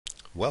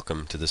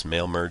Welcome to this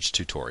mail merge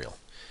tutorial.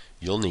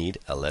 You'll need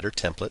a letter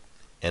template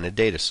and a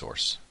data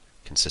source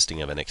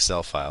consisting of an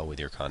Excel file with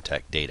your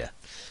contact data.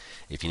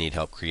 If you need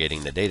help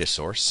creating the data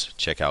source,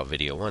 check out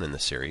video 1 in the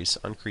series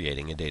on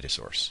creating a data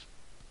source.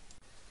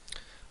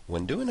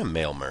 When doing a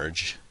mail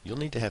merge, you'll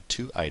need to have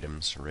two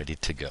items ready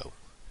to go.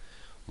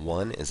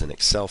 One is an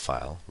Excel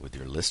file with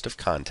your list of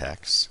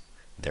contacts,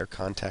 their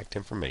contact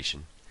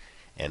information,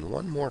 and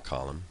one more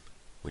column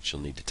which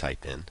you'll need to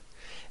type in,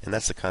 and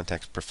that's the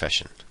contact's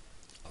profession,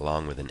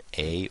 along with an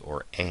A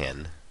or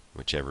AN,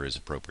 whichever is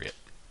appropriate.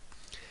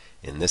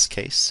 In this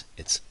case,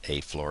 it's a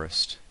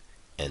florist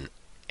and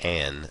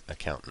an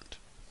accountant.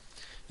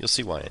 You'll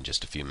see why in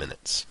just a few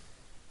minutes.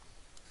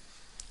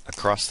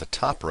 Across the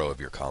top row of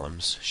your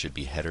columns should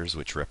be headers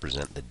which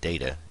represent the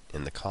data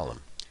in the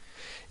column.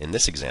 In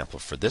this example,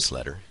 for this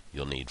letter,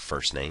 you'll need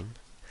first name,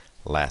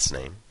 last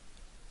name,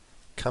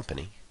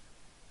 company,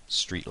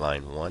 street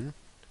line 1,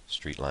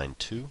 street line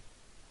 2,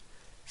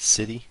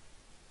 city,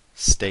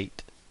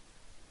 state,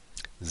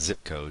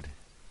 zip code,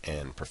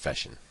 and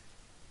profession.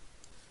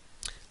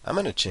 I'm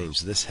going to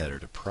change this header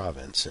to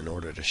province in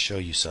order to show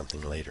you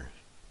something later.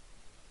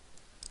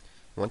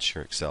 Once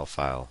your Excel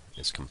file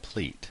is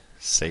complete,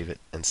 save it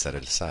and set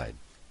it aside.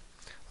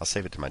 I'll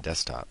save it to my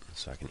desktop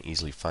so I can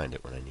easily find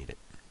it when I need it.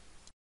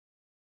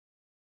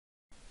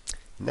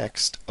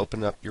 Next,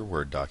 open up your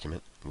Word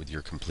document with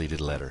your completed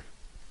letter.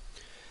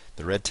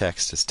 The red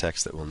text is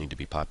text that will need to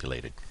be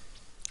populated.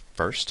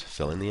 First,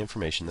 fill in the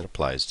information that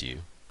applies to you.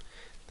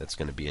 That's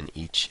going to be in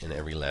each and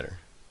every letter.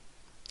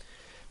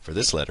 For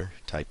this letter,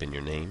 type in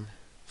your name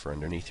for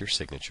underneath your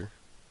signature,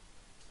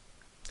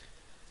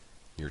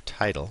 your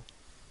title,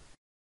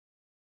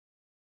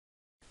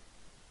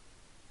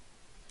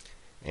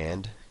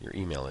 and your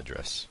email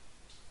address.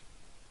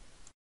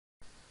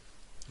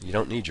 You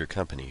don't need your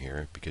company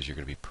here because you're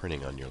going to be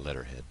printing on your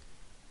letterhead.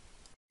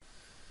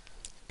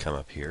 Come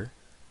up here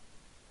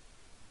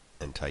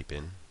and type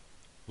in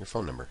your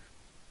phone number.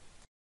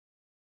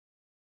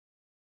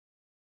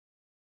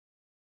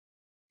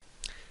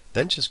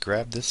 Then just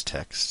grab this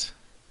text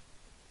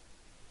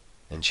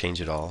and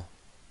change it all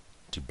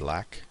to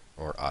black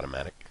or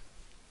automatic.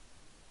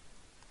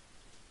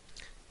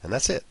 And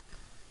that's it.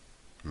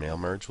 Mail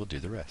merge will do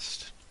the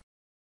rest.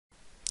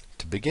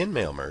 To begin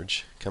mail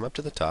merge, come up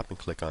to the top and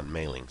click on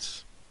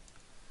Mailings.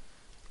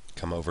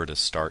 Come over to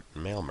Start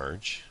Mail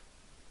Merge,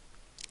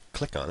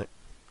 click on it,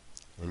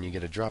 and you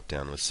get a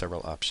drop-down with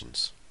several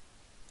options.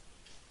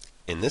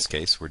 In this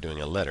case, we're doing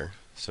a letter,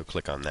 so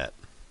click on that.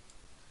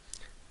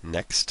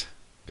 Next,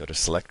 go to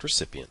Select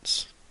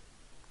Recipients.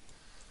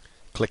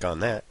 Click on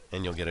that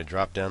and you'll get a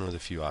drop down with a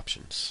few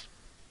options.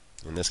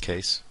 In this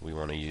case, we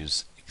want to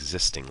use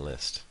Existing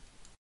List.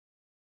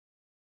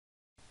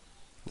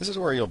 This is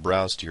where you'll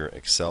browse to your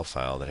Excel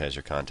file that has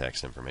your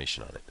contacts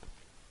information on it.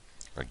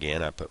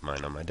 Again, I put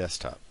mine on my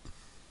desktop.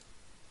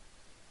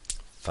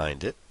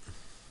 Find it.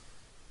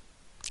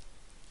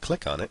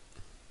 Click on it.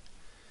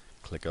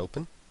 Click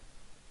Open.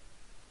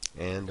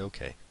 And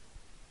OK.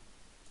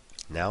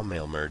 Now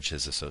Mail Merge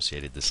has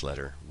associated this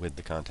letter with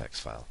the contacts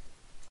file.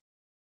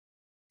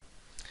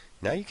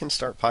 Now you can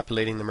start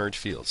populating the merge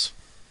fields.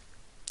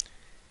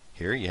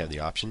 Here you have the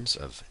options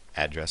of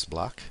address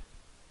block,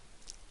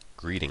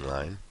 greeting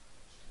line,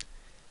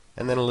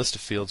 and then a list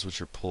of fields which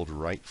are pulled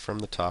right from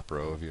the top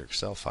row of your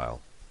Excel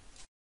file.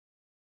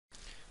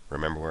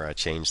 Remember where I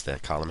changed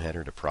that column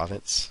header to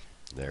province?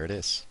 There it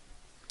is,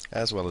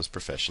 as well as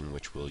profession,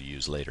 which we'll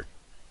use later.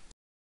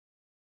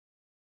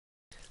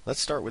 Let's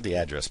start with the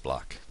address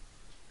block.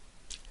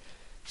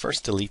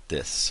 First, delete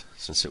this,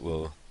 since it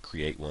will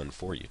create one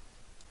for you.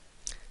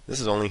 This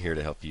is only here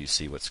to help you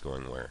see what's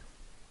going where.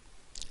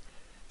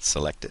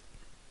 Select it,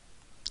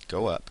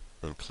 go up,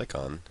 and click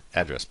on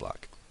Address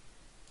Block.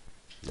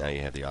 Now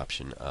you have the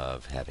option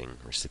of having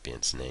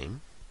recipient's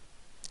name,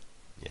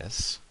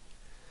 yes,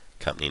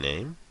 company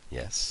name,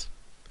 yes,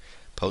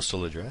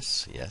 postal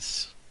address,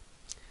 yes,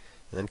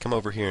 and then come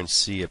over here and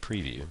see a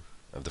preview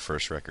of the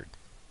first record.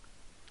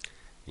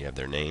 You have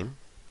their name,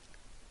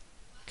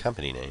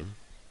 company name,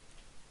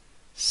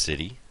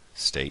 city,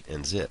 state,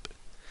 and zip.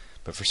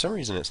 But for some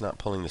reason it's not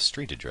pulling the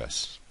street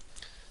address.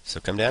 So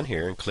come down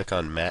here and click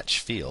on Match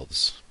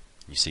Fields.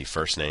 You see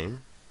first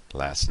name,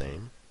 last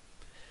name,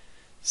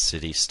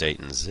 city, state,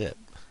 and zip.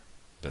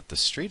 But the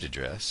street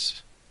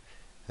address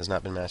has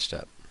not been matched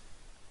up.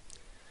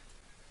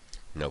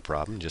 No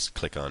problem, just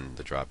click on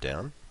the drop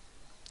down,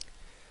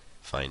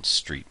 find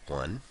Street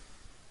 1,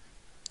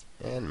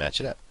 and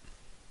match it up.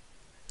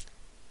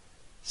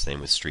 Same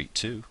with Street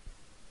 2,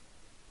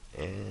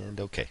 and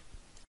OK.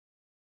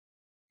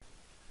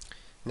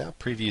 Now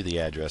preview the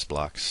address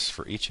blocks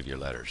for each of your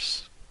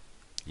letters.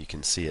 You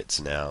can see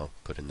it's now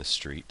put in the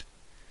street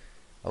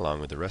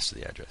along with the rest of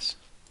the address.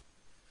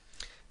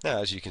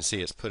 Now as you can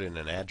see, it's put in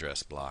an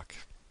address block,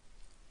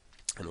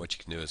 and what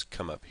you can do is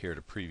come up here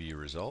to preview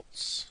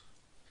results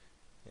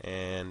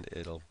and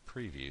it'll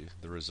preview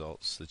the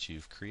results that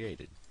you've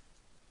created.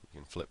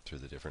 You can flip through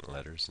the different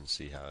letters and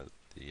see how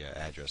the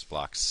address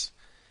blocks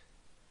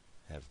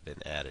have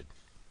been added.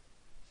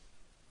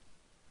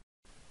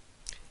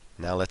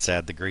 Now let's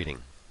add the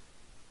greeting.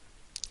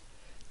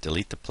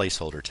 Delete the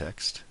placeholder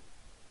text.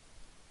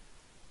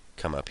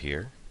 Come up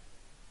here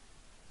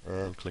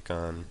and click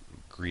on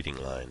Greeting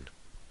Line.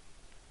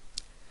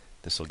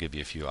 This will give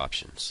you a few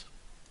options.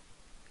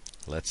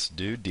 Let's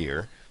do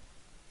Dear.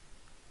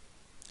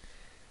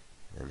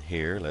 And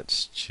here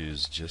let's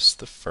choose just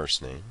the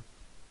first name.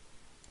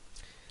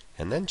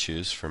 And then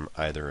choose from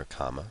either a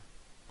comma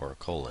or a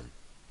colon.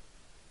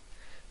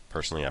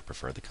 Personally, I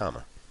prefer the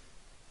comma.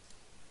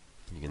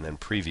 You can then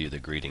preview the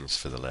greetings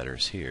for the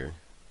letters here,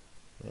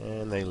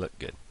 and they look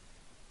good.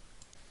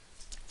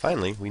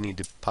 Finally, we need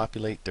to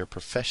populate their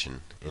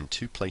profession in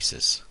two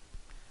places.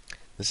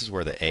 This is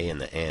where the A and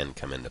the AND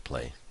come into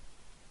play.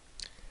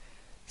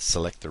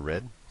 Select the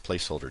red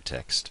placeholder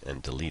text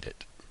and delete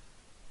it.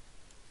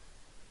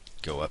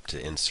 Go up to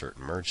Insert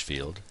Merge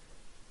Field.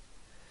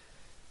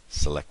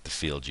 Select the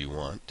field you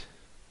want,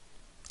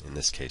 in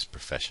this case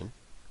profession,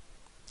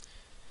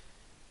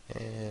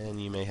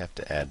 and you may have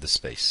to add the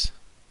space.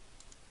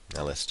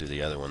 Now let's do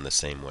the other one the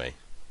same way.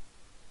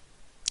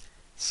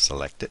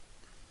 Select it,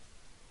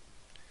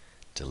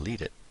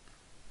 delete it,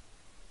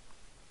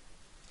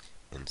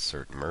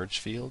 insert merge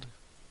field,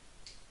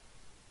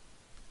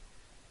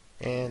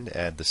 and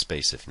add the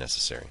space if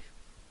necessary.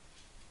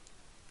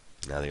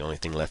 Now the only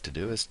thing left to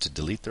do is to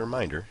delete the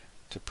reminder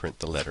to print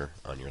the letter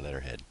on your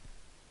letterhead.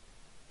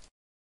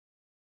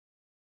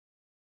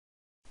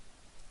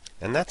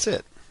 And that's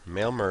it.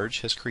 Mail Merge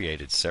has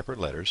created separate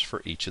letters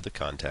for each of the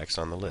contacts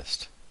on the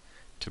list.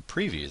 To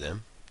preview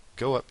them,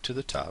 go up to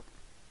the top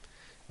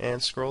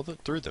and scroll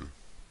through them.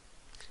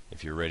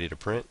 If you're ready to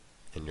print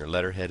and your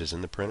letterhead is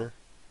in the printer,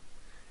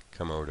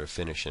 come over to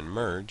Finish and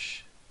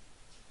Merge,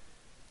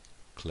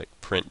 click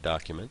Print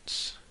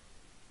Documents,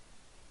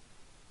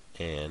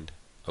 and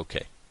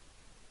OK.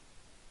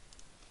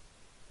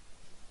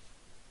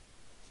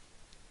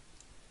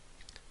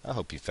 I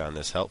hope you found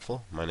this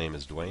helpful. My name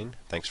is Dwayne.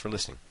 Thanks for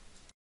listening.